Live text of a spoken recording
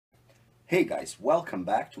Hey guys, welcome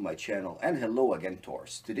back to my channel and hello again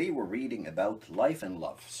Taurus. Today we're reading about life and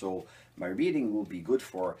love. So my reading will be good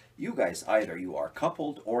for you guys, either you are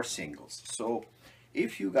coupled or singles. So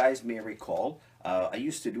if you guys may recall, I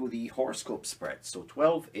used to do the horoscope spread. So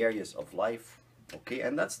 12 areas of life, okay,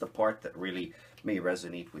 and that's the part that really may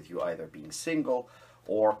resonate with you, either being single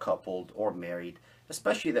or coupled or married,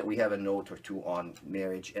 especially that we have a note or two on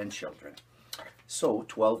marriage and children. So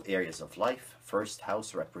 12 areas of life. First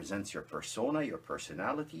house represents your persona, your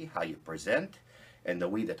personality, how you present, and the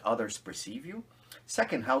way that others perceive you.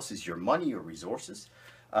 Second house is your money, your resources.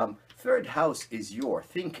 Third house is your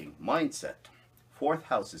thinking, mindset. Fourth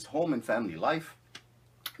house is home and family life.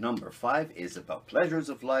 Number 5 is about pleasures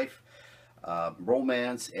of life,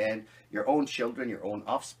 romance, and your own children, your own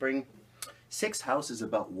offspring. Sixth house is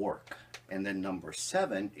about work. And then number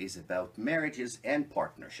 7 is about marriages and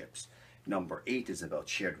partnerships. Number 8 is about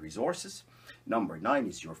shared resources. Number 9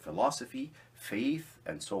 is your philosophy, faith,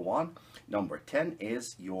 and so on. Number 10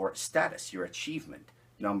 is your status, your achievement.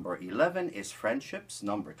 Number 11 is friendships.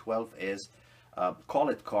 Number 12 is, call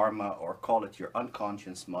it karma or call it your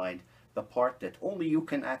unconscious mind, the part that only you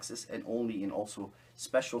can access and only in also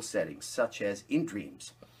special settings, such as in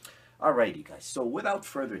dreams. Alrighty guys, so without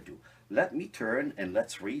further ado, let me turn and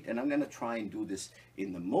let's read, and I'm going to try and do this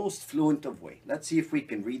in the most fluent of way. Let's see if we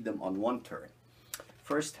can read them on one turn.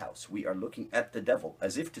 First house, we are looking at the devil,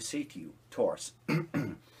 as if to say to you, Taurus,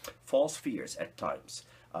 false fears at times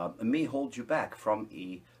may hold you back from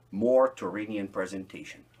a more Taurinian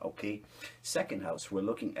presentation, okay? Second house, we're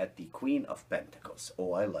looking at the Queen of Pentacles.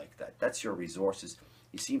 Oh, I like that. That's your resources.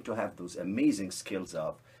 You seem to have those amazing skills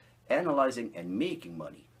of analyzing and making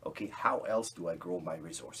money. Okay, how else do I grow my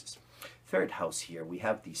resources? Third house here, we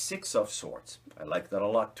have the Six of Swords. I like that a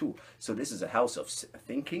lot too. So this is a house of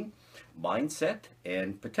thinking, mindset,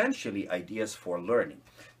 and potentially ideas for learning.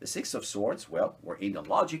 The Six of Swords, well, we're in the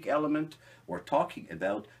logic element. We're talking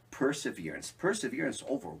about perseverance. Perseverance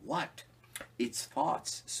over what? It's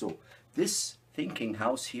thoughts. So this thinking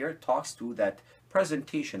house here talks to that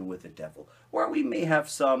presentation with the devil, where we may have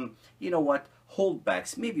some,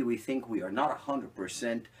 holdbacks. Maybe we think we are not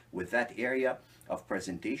 100% with that area of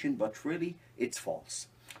presentation, but really it's false.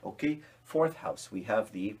 Okay, fourth house, we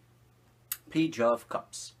have the Page of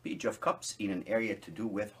Cups. Page of Cups in an area to do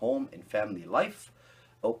with home and family life.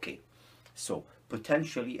 Okay, so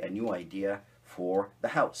potentially a new idea for the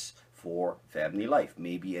house, for family life,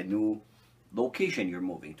 maybe a new location you're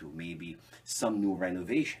moving to, maybe some new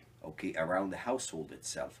renovation, okay, around the household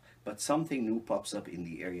itself, but something new pops up in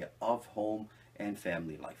the area of home and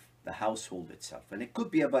family life, the household itself, and it could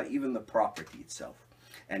be about even the property itself,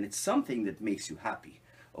 and it's something that makes you happy.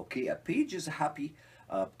 Okay, a page is a happy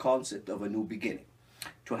concept of a new beginning.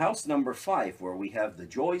 To house number 5, where we have the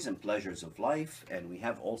joys and pleasures of life, and we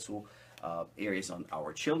have also areas on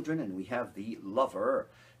our children, and we have the Lover.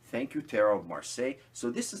 Thank you, Tarot of Marseille. So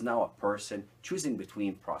this is now a person choosing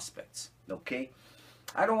between prospects. Okay,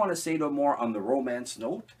 I don't want to say no more on the romance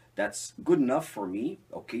note. That's good enough for me.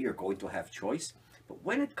 Okay, you're going to have choice. But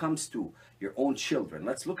when it comes to your own children,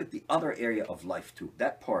 let's look at the other area of life too,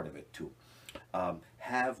 that part of it too.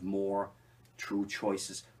 Have more true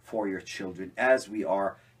choices for your children as we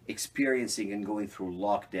are experiencing and going through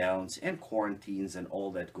lockdowns and quarantines and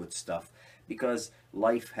all that good stuff, because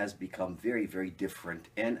life has become very, very different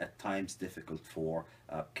and at times difficult for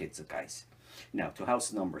kids, guys. Now to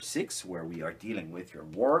house number 6, where we are dealing with your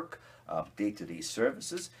work, day-to-day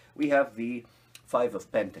services, we have the Five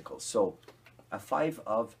of Pentacles. So a 5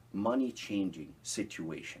 of money changing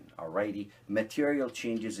situation, alrighty, material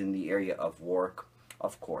changes in the area of work,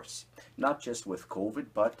 of course, not just with COVID,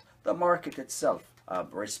 but the market itself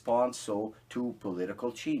responds so to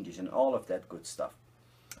political changes and all of that good stuff.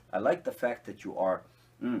 I like the fact that you are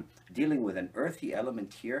dealing with an earthy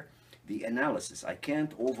element here. The analysis, I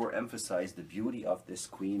can't overemphasize the beauty of this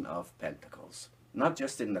Queen of Pentacles. Not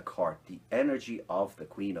just in the card, the energy of the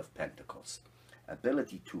Queen of Pentacles.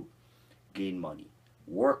 Ability to gain money,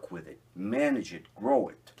 work with it, manage it, grow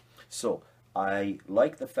it. So I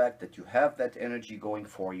like the fact that you have that energy going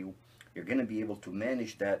for you. You're going to be able to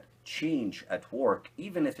manage that change at work,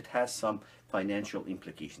 even if it has some financial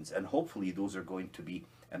implications. And hopefully those are going to be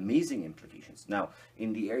amazing implications. Now,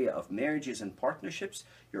 in the area of marriages and partnerships,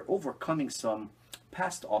 you're overcoming some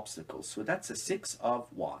past obstacles. So that's a 6 of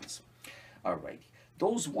Wands. Alrighty,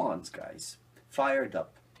 those wands, guys, fired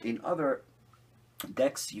up. In other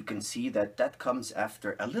decks, you can see that that comes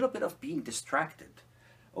after a little bit of being distracted.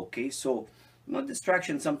 Okay, so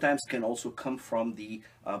distraction sometimes can also come from the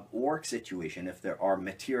work situation if there are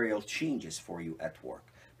material changes for you at work.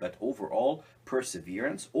 But overall,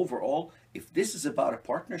 perseverance. Overall, if this is about a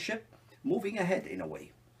partnership, moving ahead in a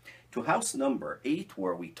way. To house number 8,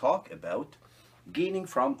 where we talk about gaining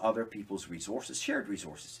from other people's resources, shared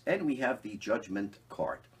resources. And we have the Judgment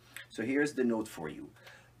card. So here's the note for you.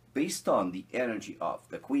 Based on the energy of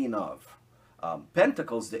the Queen of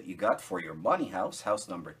Pentacles that you got for your money house, house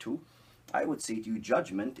number 2, I would say to you,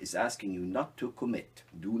 Judgment is asking you not to commit.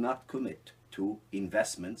 Do not commit to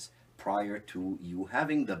investments prior to you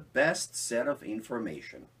having the best set of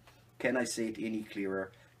information. Can I say it any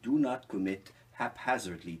clearer? Do not commit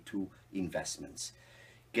haphazardly to investments.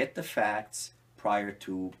 Get the facts prior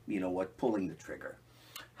to, pulling the trigger.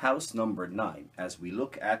 House number 9, as we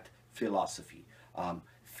look at philosophy,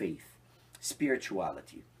 faith,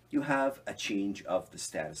 spirituality, you have a change of the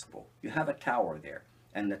status quo. You have a tower there,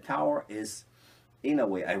 and the tower is, in a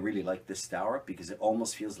way, I really like this tower because it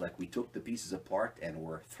almost feels like we took the pieces apart and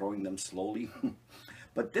we're throwing them slowly.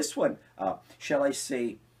 But this one, shall I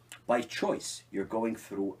say, by choice, you're going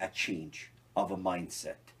through a change of a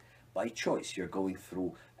mindset. By choice, you're going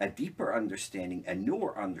through a deeper understanding, a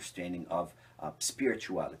newer understanding of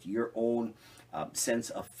spirituality, your own sense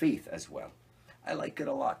of faith as well. I like it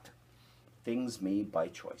a lot. Things made by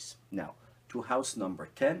choice. Now, to house number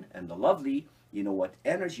 10 and the lovely,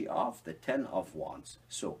 energy of the 10 of Wands.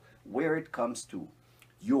 So, where it comes to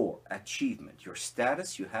your achievement, your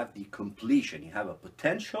status, you have the completion. You have a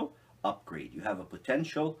potential upgrade. You have a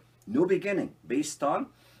potential new beginning based on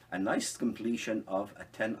a nice completion of a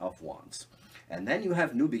 10 of Wands. And then you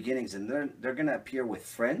have new beginnings, and they're going to appear with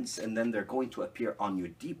friends, and then they're going to appear on your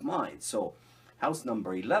deep mind. So house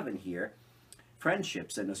number 11 here,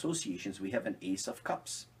 friendships and associations, we have an Ace of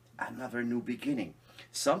Cups, another new beginning.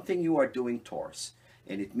 Something you are doing, Taurus,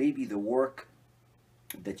 and it may be the work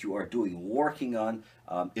that you are doing, working on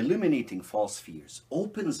eliminating false fears,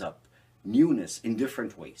 opens up newness in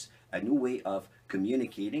different ways, a new way of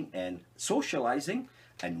communicating and socializing,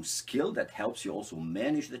 a new skill that helps you also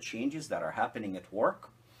manage the changes that are happening at work,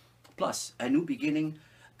 plus a new beginning,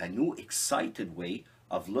 a new excited way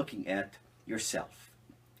of looking at yourself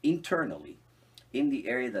internally in the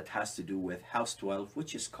area that has to do with house 12,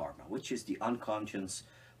 which is karma, which is the unconscious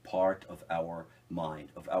part of our mind,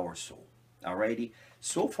 of our soul. Alrighty,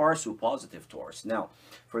 so far so positive, Taurus. Now,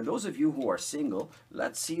 for those of you who are single,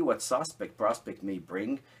 let's see what suspect prospect may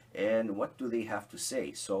bring and what do they have to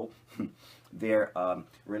say. So their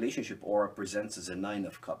relationship aura presents as a 9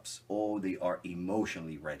 of Cups. Oh, they are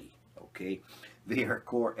emotionally ready. Okay, their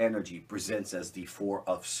core energy presents as the 4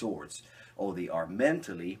 of Swords. Oh, they are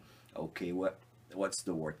mentally, okay, what's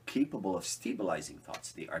the word, capable of stabilizing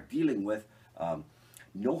thoughts. They are dealing with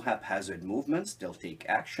no haphazard movements. They'll take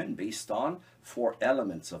action based on 4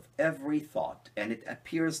 elements of every thought. And it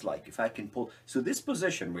appears like, if I can pull, so this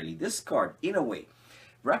position really, this card in a way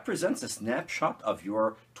represents a snapshot of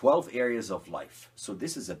your 12 areas of life. So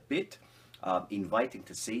this is a bit inviting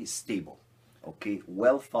to say stable, okay,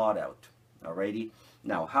 well thought out. Alrighty,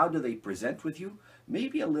 now how do they present with you?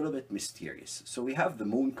 Maybe a little bit mysterious. So we have the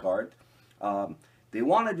Moon card. They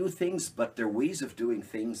want to do things, but their ways of doing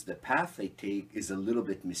things, the path they take is a little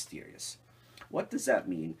bit mysterious. What does that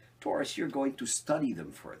mean? Taurus, you're going to study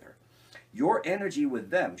them further. Your energy with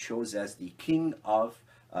them shows as the King of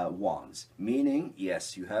Wands, meaning,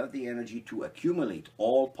 yes, you have the energy to accumulate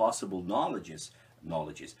all possible knowledge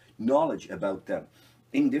about them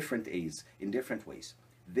in different ways.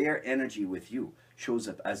 Their energy with you shows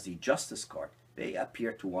up as the Justice card. They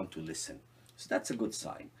appear to want to listen. So that's a good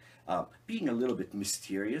sign. Being a little bit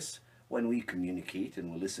mysterious when we communicate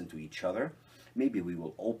and we listen to each other. Maybe we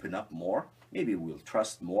will open up more. Maybe we'll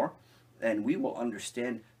trust more. And we will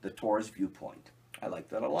understand the Taurus viewpoint. I like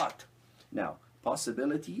that a lot. Now,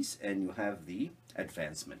 possibilities, and you have the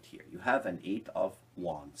advancement here. You have an 8 of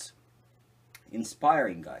Wands.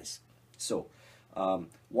 Inspiring, guys. So,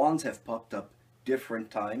 Wands have popped up different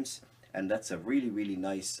times, and that's a really, really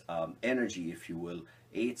nice energy, if you will.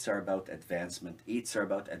 8s are about advancement. 8s are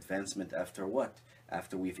about advancement after what?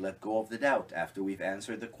 After we've let go of the doubt, after we've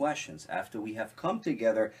answered the questions, after we have come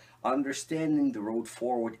together, understanding the road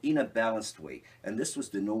forward in a balanced way. And this was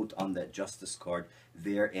the note on that Justice card,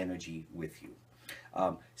 their energy with you.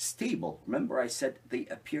 Stable. Remember I said they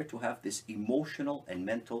appear to have this emotional and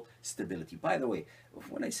mental stability. By the way,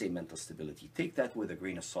 when I say mental stability, take that with a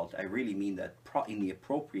grain of salt. I really mean that in the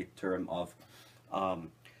appropriate term of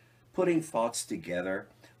putting thoughts together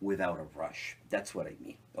without a rush. That's what I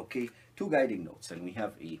mean. Okay, 2 guiding notes, and we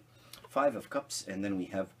have a 5 of Cups, and then we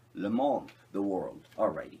have Le Monde, the world.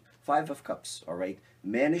 Alrighty, 5 of Cups. All right,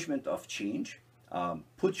 management of change.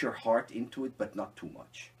 Put your heart into it, but not too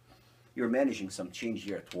much. You're managing some change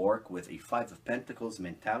here at work with a 5 of Pentacles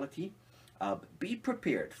mentality. Be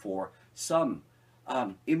prepared for some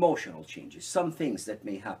emotional changes, some things that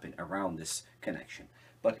may happen around this connection.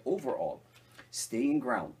 But overall, staying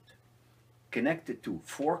grounded, connected to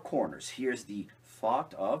four corners. Here's the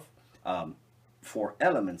thought of four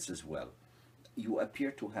elements as well. You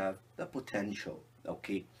appear to have the potential,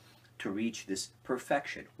 okay, to reach this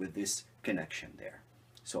perfection with this connection there.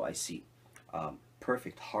 So I see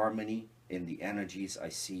perfect harmony in the energies. I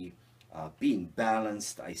see being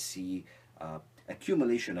balanced. I see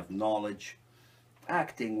accumulation of knowledge,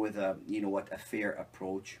 acting with a, you know what, a fair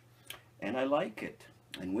approach, and I like it.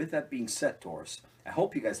 And with that being said, Taurus, I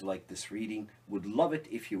hope you guys like this reading. Would love it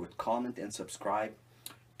if you would comment and subscribe.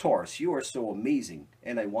 Taurus, you are so amazing,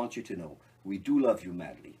 and I want you to know we do love you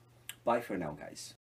madly. Bye for now, guys.